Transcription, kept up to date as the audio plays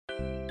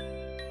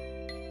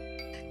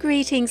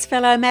Greetings,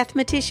 fellow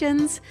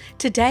mathematicians.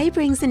 Today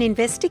brings an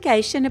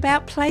investigation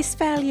about place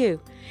value.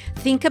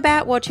 Think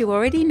about what you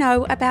already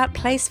know about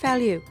place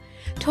value.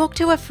 Talk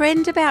to a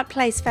friend about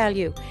place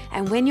value,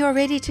 and when you're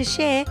ready to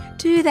share,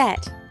 do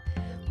that.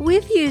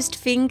 We've used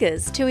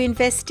fingers to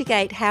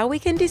investigate how we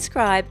can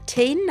describe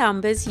teen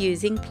numbers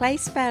using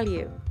place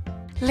value.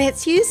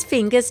 Let's use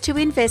fingers to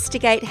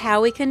investigate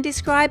how we can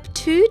describe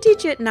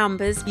two-digit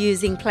numbers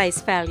using place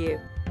value.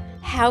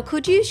 How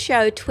could you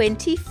show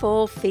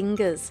 24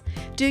 fingers?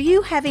 Do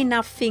you have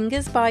enough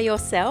fingers by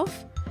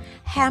yourself?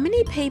 How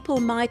many people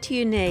might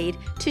you need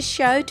to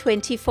show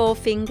 24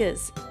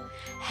 fingers?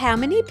 How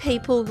many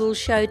people will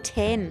show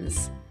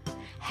tens?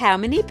 How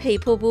many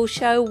people will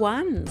show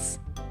ones?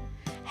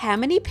 How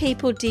many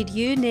people did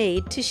you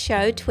need to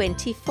show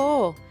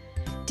 24?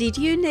 Did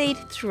you need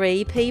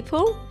 3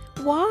 people?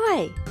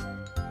 Why?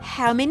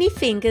 How many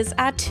fingers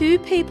are 2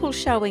 people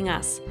showing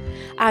us?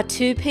 Are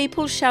 2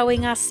 people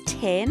showing us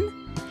 10?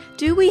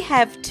 Do we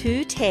have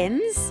 2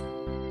 tens?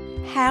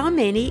 How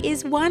many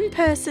is 1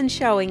 person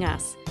showing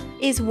us?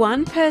 Is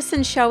 1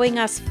 person showing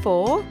us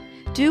 4?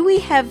 Do we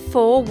have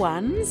 4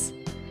 ones?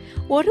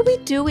 What are we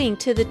doing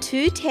to the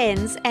 2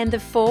 tens and the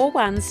 4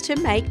 ones to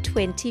make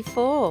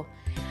 24?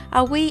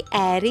 Are we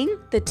adding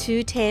the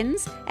 2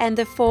 tens and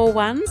the 4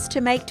 ones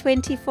to make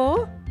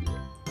 24?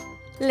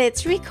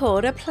 Let's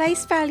record a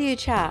place value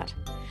chart.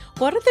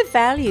 What are the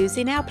values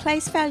in our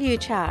place value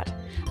chart?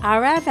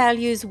 Are our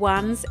values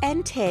ones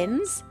and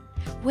tens?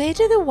 Where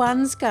do the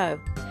ones go?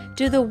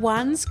 Do the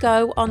ones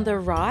go on the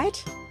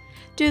right?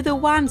 Do the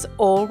ones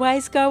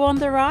always go on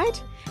the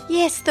right?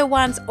 Yes, the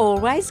ones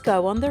always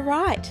go on the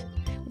right.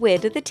 Where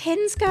do the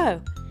tens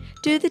go?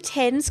 Do the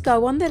tens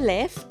go on the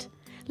left?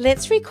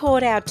 Let's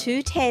record our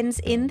 2 tens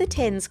in the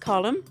tens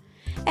column,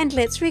 and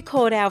let's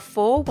record our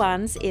 4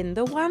 ones in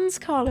the ones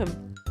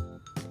column.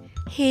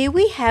 Here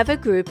we have a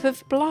group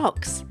of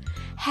blocks.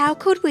 How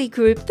could we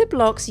group the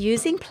blocks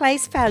using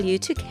place value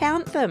to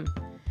count them?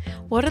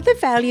 What are the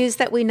values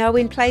that we know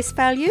in place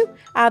value?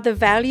 Are the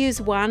values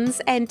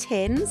ones and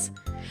tens?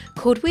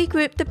 Could we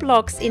group the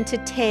blocks into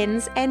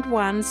tens and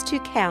ones to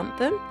count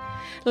them?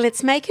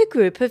 Let's make a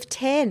group of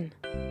 10.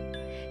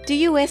 Do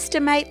you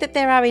estimate that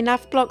there are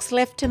enough blocks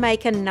left to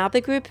make another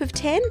group of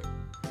 10?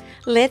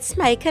 Let's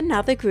make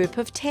another group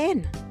of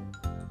 10.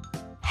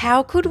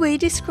 How could we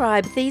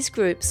describe these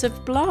groups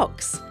of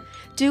blocks?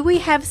 Do we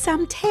have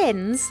some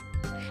tens?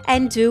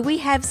 And do we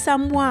have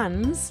some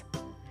ones?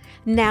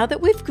 Now that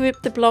we've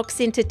grouped the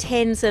blocks into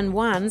tens and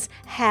ones,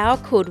 how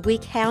could we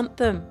count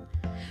them?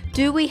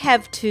 Do we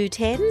have 2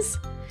 tens?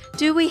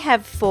 Do we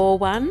have 4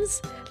 ones?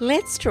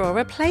 Let's draw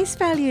a place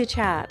value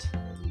chart.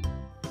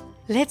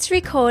 Let's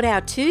record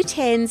our 2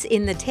 tens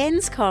in the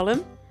tens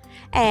column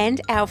and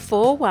our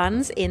 4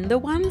 ones in the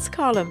ones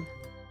column.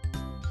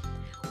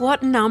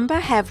 What number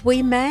have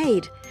we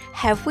made?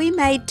 Have we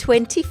made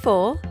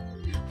 24?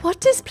 What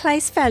does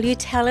place value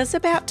tell us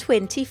about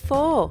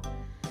 24?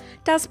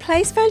 Does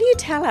place value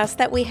tell us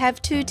that we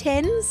have 2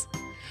 tens?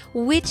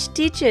 Which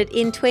digit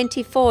in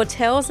 24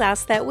 tells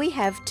us that we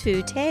have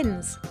 2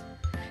 tens?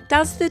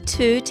 Does the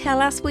 2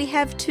 tell us we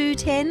have 2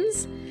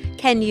 tens?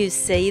 Can you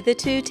see the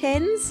 2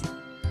 tens?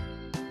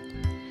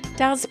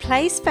 Does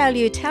place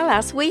value tell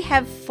us we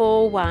have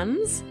 4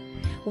 ones?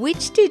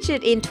 Which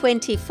digit in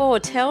 24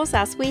 tells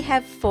us we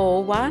have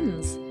 4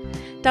 ones?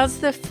 Does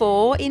the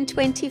 4 in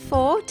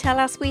 24 tell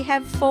us we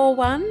have 4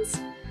 ones?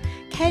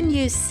 Can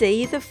you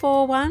see the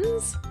 4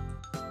 ones?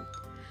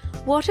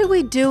 What are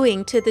we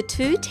doing to the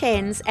 2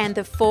 tens and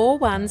the 4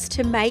 ones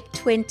to make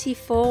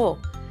 24?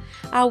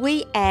 Are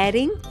we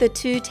adding the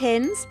 2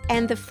 tens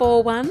and the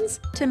 4 ones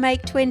to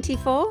make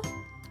 24?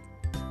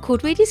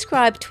 Could we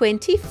describe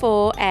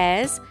 24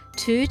 as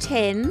 2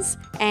 tens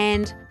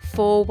and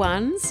 4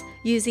 ones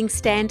using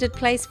standard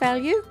place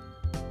value?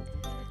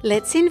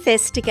 Let's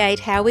investigate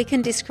how we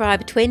can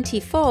describe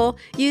 24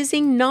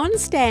 using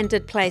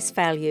non-standard place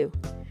value.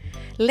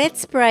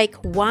 Let's break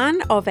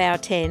one of our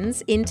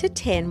tens into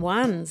 10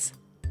 ones.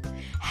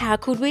 How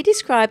could we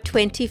describe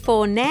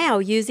 24 now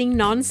using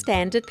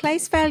non-standard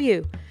place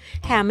value?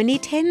 How many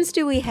tens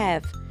do we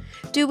have?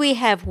 Do we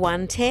have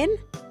 1 10?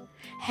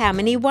 How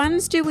many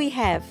ones do we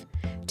have?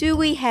 Do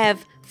we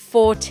have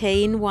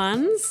 14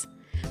 ones?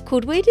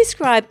 Could we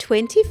describe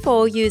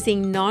 24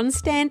 using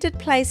non-standard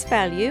place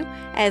value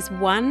as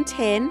 1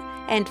 10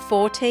 and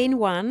 14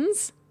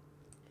 ones?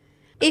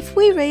 If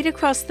we read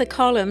across the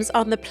columns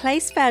on the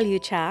place value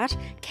chart,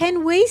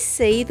 can we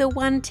see the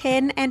 1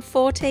 10 and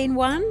 14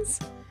 ones?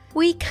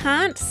 We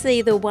can't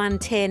see the 1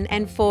 10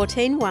 and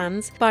 14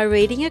 ones by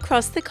reading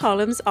across the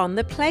columns on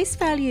the place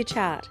value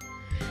chart.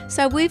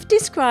 So we've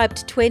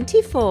described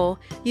 24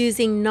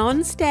 using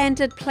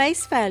non-standard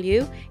place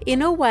value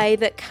in a way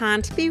that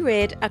can't be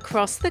read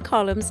across the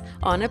columns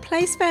on a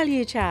place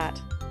value chart.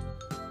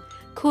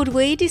 Could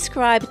we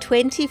describe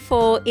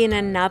 24 in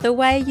another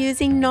way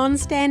using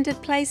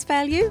non-standard place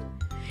value?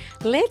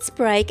 Let's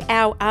break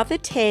our other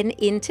 10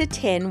 into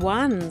 10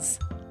 ones.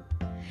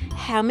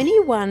 How many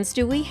ones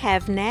do we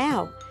have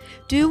now?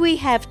 Do we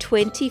have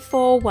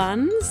 24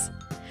 ones?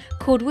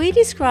 Could we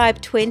describe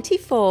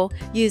 24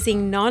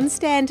 using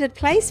non-standard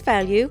place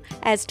value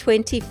as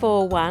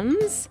 24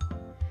 ones?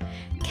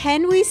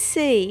 Can we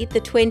see the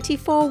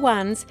 24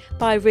 ones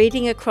by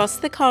reading across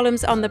the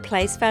columns on the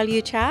place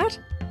value chart?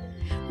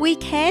 We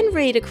can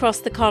read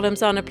across the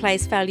columns on a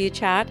place value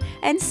chart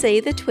and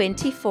see the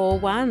 24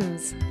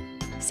 ones.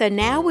 So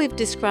now we've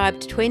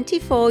described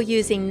 24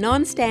 using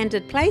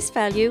non-standard place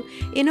value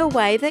in a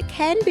way that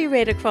can be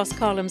read across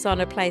columns on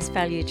a place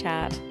value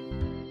chart.